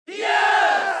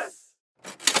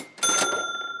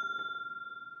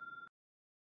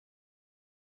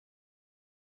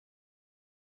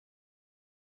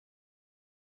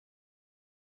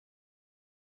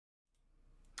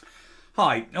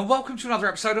Hi, and welcome to another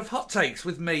episode of Hot Takes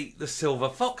with me, the Silver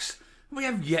Fox. And we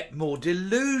have yet more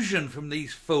delusion from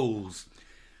these fools.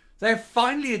 They have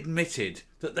finally admitted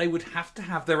that they would have to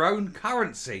have their own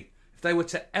currency if they were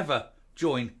to ever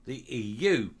join the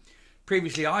EU.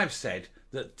 Previously, I have said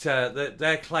that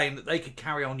their claim that they could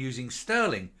carry on using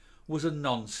sterling was a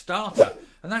non-starter.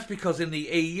 And that's because in the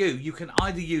EU, you can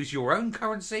either use your own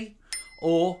currency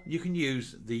or you can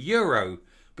use the euro.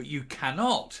 But you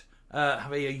cannot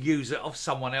have a user of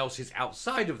someone else's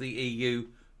outside of the EU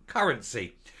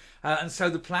currency. And so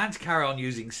the plan to carry on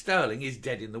using sterling is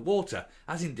dead in the water,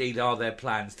 as indeed are their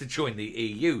plans to join the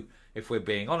EU, if we're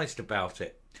being honest about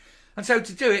it. And so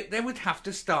to do it, they would have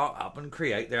to start up and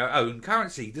create their own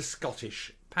currency, the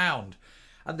Scottish pound.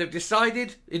 And they've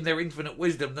decided, in their infinite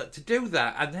wisdom, that to do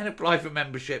that and then apply for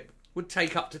membership would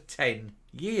take up to 10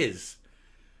 years.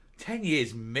 10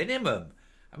 years minimum.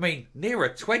 I mean, nearer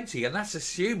 20, and that's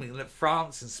assuming that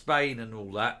France and Spain and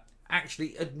all that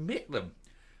actually admit them,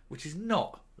 which is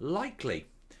not likely.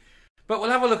 But we'll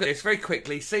have a look at this very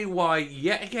quickly, see why,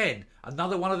 yet again,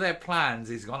 another one of their plans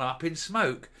is gone up in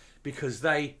smoke because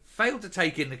they failed to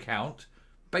take into account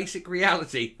basic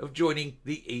reality of joining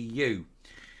the EU.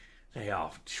 They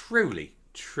are truly,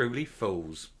 truly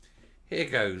fools. Here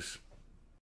goes.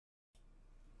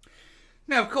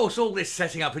 Now, of course, all this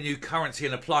setting up a new currency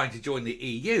and applying to join the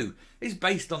EU is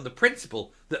based on the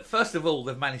principle that, first of all,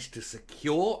 they've managed to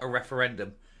secure a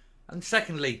referendum, and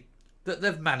secondly, that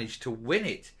they've managed to win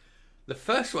it. The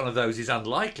first one of those is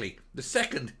unlikely. The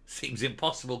second seems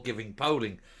impossible given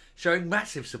polling, showing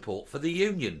massive support for the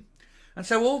Union. And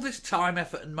so all this time,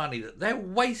 effort and money that they're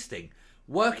wasting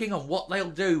working on what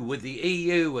they'll do with the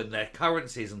EU and their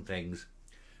currencies and things,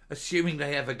 assuming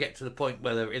they ever get to the point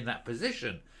where they're in that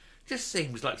position, just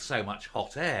seems like so much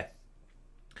hot air.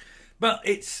 But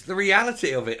it's the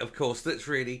reality of it, of course, that's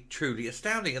really, truly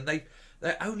astounding. And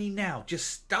they're only now just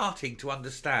starting to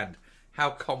understand how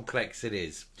complex it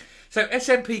is. So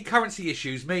SNP currency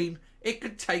issues mean it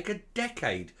could take a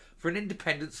decade for an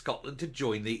independent Scotland to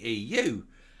join the EU.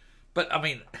 But, I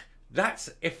mean, that's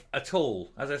if at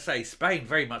all. As I say, Spain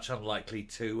very much unlikely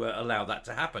to allow that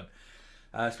to happen,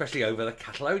 especially over the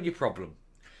Catalonia problem.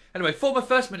 Anyway, former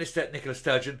First Minister Nicola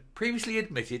Sturgeon previously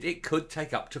admitted it could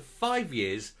take up to 5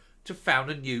 years to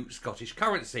found a new Scottish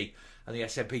currency, and the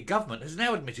SNP government has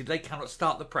now admitted they cannot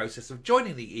start the process of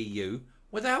joining the EU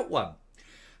without one.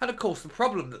 And of course, the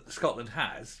problem that Scotland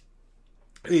has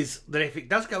is that if it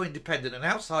does go independent and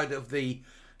outside of the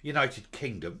United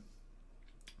Kingdom,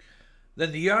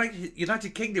 then the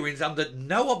United Kingdom is under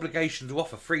no obligation to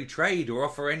offer free trade or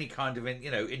offer any kind of,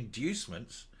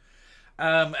 inducements.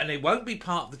 And it won't be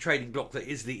part of the trading bloc that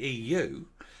is the EU.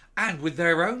 And with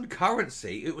their own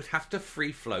currency, it would have to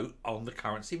free float on the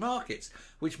currency markets,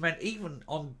 which meant even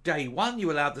on day one,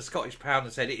 you allowed the Scottish pound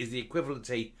and said it is the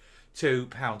equivalency to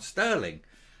pound sterling.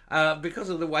 Because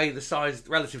of the way the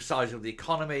relative size of the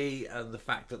economy and the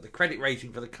fact that the credit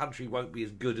rating for the country won't be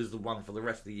as good as the one for the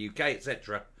rest of the UK,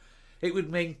 etc., it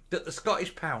would mean that the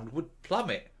Scottish pound would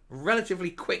plummet relatively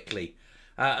quickly.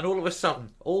 And all of a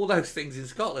sudden, all those things in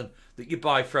Scotland that you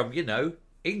buy from,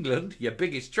 England, your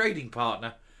biggest trading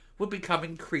partner, would become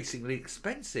increasingly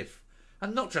expensive.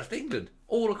 And not just England,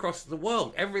 all across the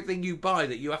world. Everything you buy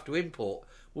that you have to import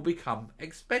will become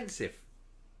expensive.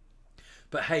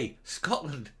 But hey,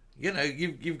 Scotland,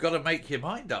 you've got to make your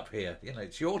mind up here.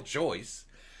 It's your choice.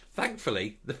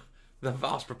 Thankfully, the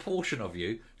vast proportion of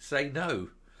you say no,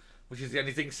 which is the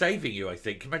only thing saving you, I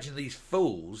think. Imagine these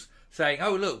fools saying,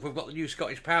 oh, look, we've got the new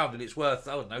Scottish pound and it's worth,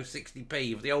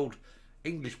 60p of the old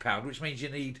English pound, which means you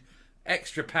need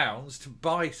extra pounds to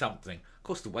buy something. Of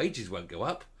course, the wages won't go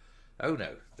up. Oh,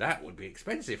 no, that would be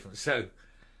expensive. And so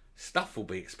stuff will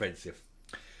be expensive.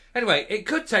 Anyway, it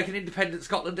could take an independent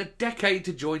Scotland a decade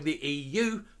to join the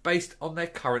EU based on their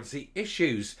currency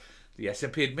issues. The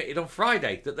SNP admitted on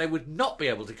Friday that they would not be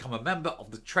able to become a member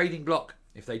of the trading bloc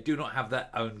if they do not have their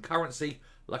own currency,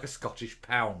 like a Scottish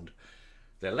pound.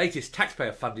 Their latest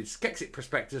taxpayer-funded Skexit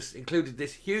prospectus included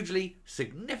this hugely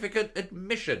significant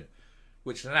admission,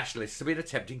 which the nationalists have been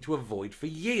attempting to avoid for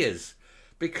years,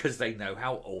 because they know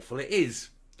how awful it is.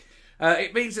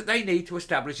 It means that they need to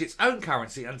establish its own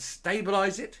currency and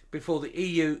stabilise it before the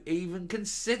EU even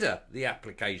consider the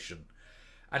application.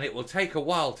 And it will take a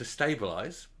while to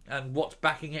stabilise, and what's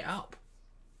backing it up?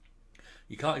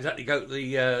 You can't exactly go to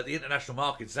the international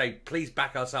market and say, please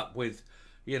back us up with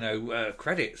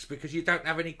credits, because you don't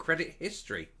have any credit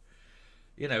history.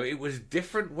 It was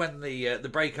different when the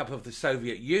breakup of the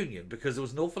Soviet Union, because there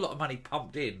was an awful lot of money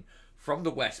pumped in from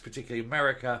the West, particularly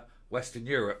America, Western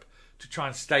Europe, to try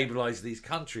and stabilise these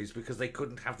countries because they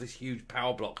couldn't have this huge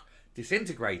power block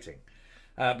disintegrating.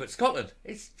 But Scotland,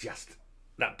 it's just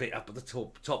that bit up at the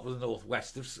top of the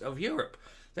northwest of Europe.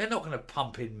 They're not going to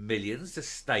pump in millions to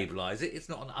stabilise it. It's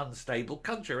not an unstable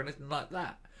country or anything like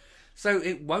that. So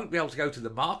it won't be able to go to the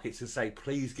markets and say,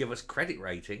 please give us credit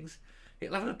ratings.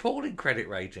 It'll have an appalling credit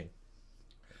rating.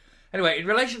 Anyway, in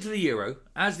relation to the euro,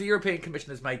 as the European Commission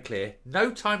has made clear,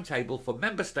 no timetable for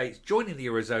member states joining the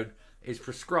eurozone is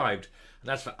prescribed. And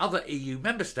as for other EU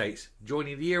member states,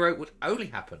 joining the euro would only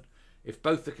happen if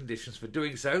both the conditions for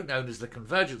doing so, known as the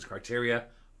convergence criteria,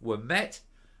 were met,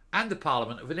 and the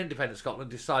Parliament of an independent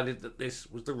Scotland decided that this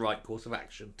was the right course of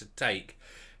action to take.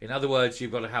 In other words,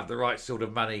 you've got to have the right sort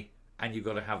of money and you've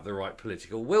got to have the right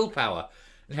political willpower.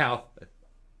 Now,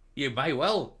 you may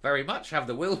well very much have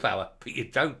the willpower, but you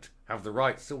don't have the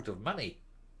right sort of money.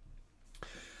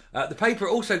 The paper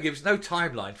also gives no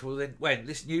timeline for when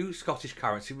this new Scottish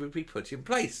currency would be put in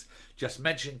place, just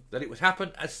mentioning that it would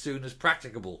happen as soon as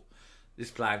practicable.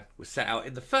 This plan was set out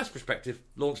in the first prospectus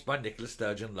launched by Nicola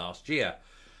Sturgeon last year.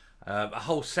 A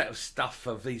whole set of stuff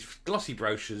of these glossy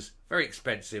brochures, very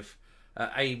expensive,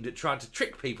 aimed at trying to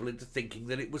trick people into thinking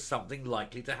that it was something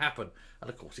likely to happen. And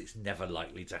of course it's never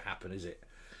likely to happen, is it?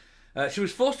 She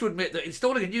was forced to admit that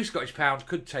installing a new Scottish pound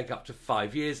could take up to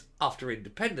 5 years after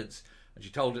independence, and she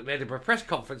told at an Edinburgh press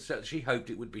conference that she hoped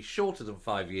it would be shorter than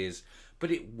 5 years, but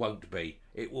it won't be.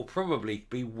 It will probably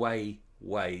be way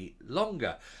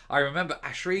longer. I remember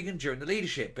Ash Regan during the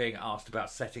leadership being asked about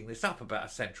setting this up, about a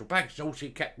central bank, and all she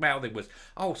kept mouthing was,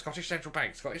 oh, Scottish Central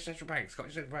Bank, Scottish Central Bank,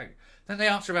 Scottish Central Bank. Then they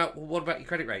asked her about, well, what about your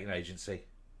credit rating agency?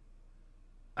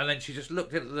 And then she just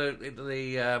looked into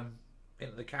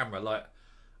the camera like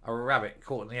a rabbit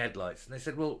caught in the headlights. And they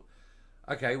said, well,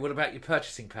 okay, what about your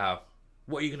purchasing power?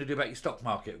 What are you going to do about your stock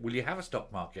market? Will you have a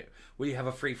stock market? Will you have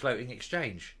a free floating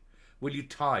exchange? Will you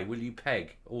tie? Will you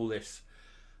peg? All this.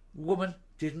 Woman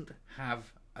didn't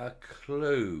have a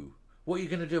clue. What are you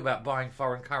going to do about buying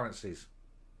foreign currencies?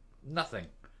 Nothing.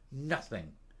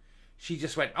 She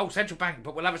just went, oh, central bank,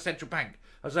 but we'll have a central bank,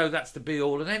 as though that's the be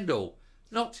all and end all.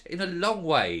 Not in a long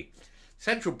way.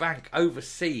 Central bank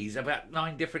oversees about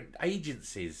 9 different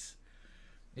agencies.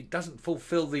 It doesn't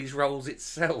fulfil these roles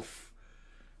itself.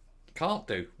 Can't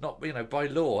do. Not, by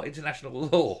law. International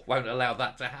law won't allow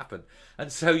that to happen.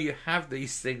 And so you have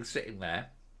these things sitting there,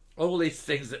 all these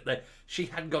things that she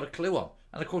hadn't got a clue on.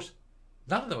 And of course,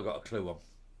 none of them have got a clue on.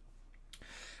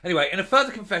 Anyway, in a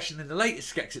further confession in the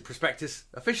latest Skexit prospectus,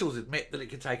 officials admit that it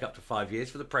could take up to 5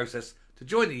 years for the process to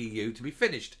join the EU to be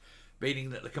finished, meaning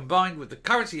that combined with the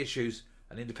currency issues,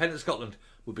 an independent Scotland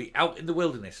would be out in the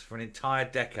wilderness for an entire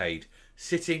decade,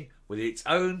 sitting with its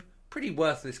own pretty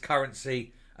worthless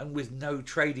currency and with no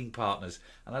trading partners.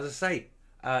 And as I say,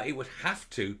 it would have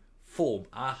to form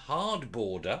a hard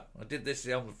border. I did this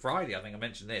on Friday, I think I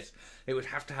mentioned this. It would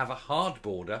have to have a hard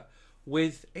border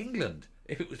with England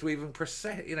if it was to even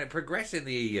progress in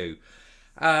the EU.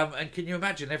 And can you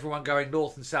imagine everyone going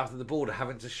north and south of the border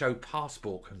having to show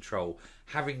passport control,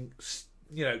 having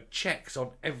checks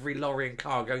on every lorry and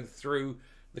car going through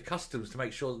the customs to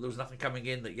make sure that there was nothing coming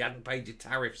in that you hadn't paid your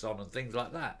tariffs on and things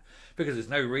like that? Because there's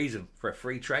no reason for a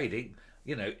free trading.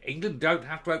 England don't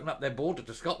have to open up their border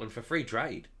to Scotland for free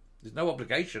trade. There's no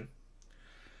obligation.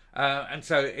 And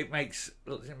so it makes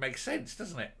sense,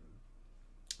 doesn't it?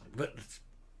 But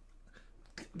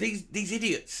these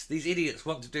idiots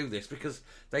want to do this because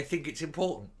they think it's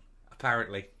important,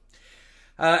 apparently.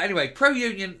 Anyway,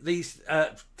 pro-union, these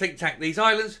think tank, these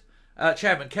islands,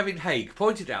 Chairman Kevin Hague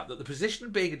pointed out that the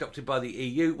position being adopted by the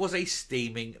EU was a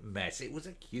steaming mess. It was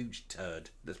a huge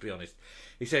turd, let's be honest.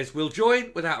 He says, we'll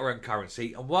join without our own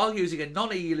currency, and while using a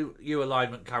non-EU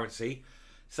alignment currency,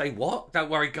 say what? Don't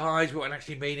worry, guys, we won't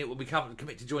actually mean it. We'll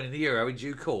commit to joining the euro in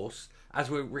due course, as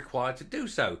we're required to do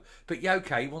so. But yeah,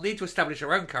 okay, we'll need to establish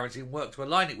our own currency and work to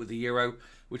align it with the euro,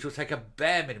 which will take a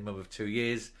bare minimum of 2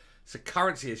 years. So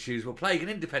currency issues will plague an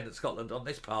independent Scotland on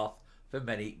this path for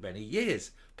many, many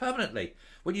years, permanently.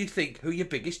 When you think who your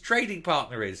biggest trading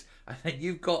partner is, and then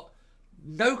you've got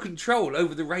no control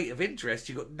over the rate of interest,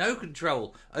 you've got no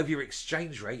control over your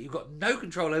exchange rate, you've got no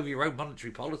control over your own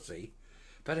monetary policy.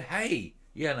 But hey,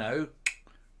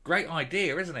 great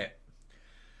idea, isn't it?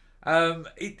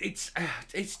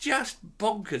 It's just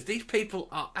bonkers. These people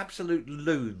are absolute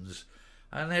loons.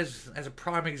 And there's a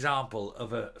prime example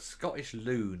of a Scottish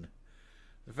loon.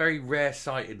 A very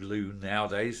rare-sighted loon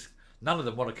nowadays. None of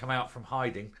them want to come out from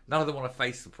hiding. None of them want to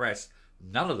face the press.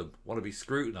 None of them want to be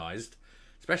scrutinised.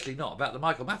 Especially not about the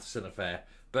Michael Matheson affair.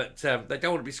 But they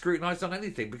don't want to be scrutinised on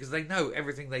anything because they know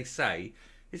everything they say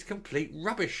is complete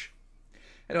rubbish.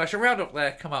 Anyway, I shall round up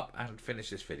there, come up and finish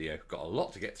this video. Got a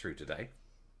lot to get through today.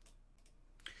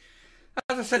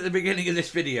 As I said at the beginning of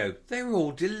this video, they're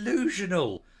all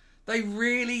delusional. They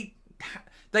really...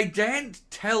 They daren't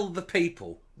tell the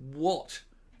people what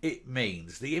it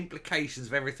means, the implications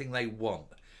of everything they want,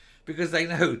 because they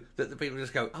know that the people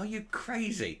just go, are you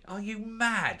crazy? Are you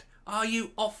mad? Are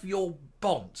you off your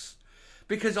bonds?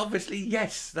 Because obviously,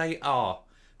 yes, they are.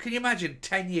 Can you imagine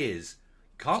 10 years?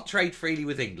 Can't trade freely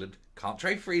with England, can't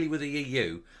trade freely with the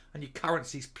EU, and your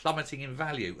currency's plummeting in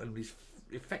value and is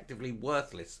effectively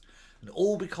worthless. And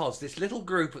all because this little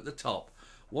group at the top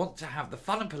want to have the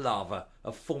fun and palaver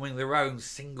of forming their own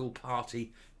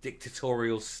single-party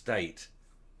dictatorial state.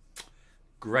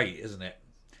 Great, isn't it?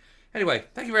 Anyway,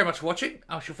 thank you very much for watching.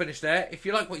 I shall finish there. If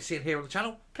you like what you see here on the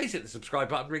channel, please hit the subscribe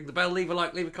button, ring the bell, leave a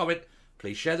like, leave a comment.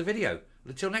 Please share the video.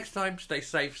 Until next time, stay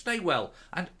safe, stay well,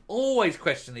 and always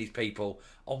question these people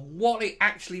on what it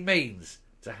actually means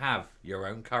to have your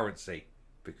own currency,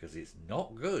 because it's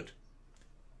not good.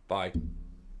 Bye.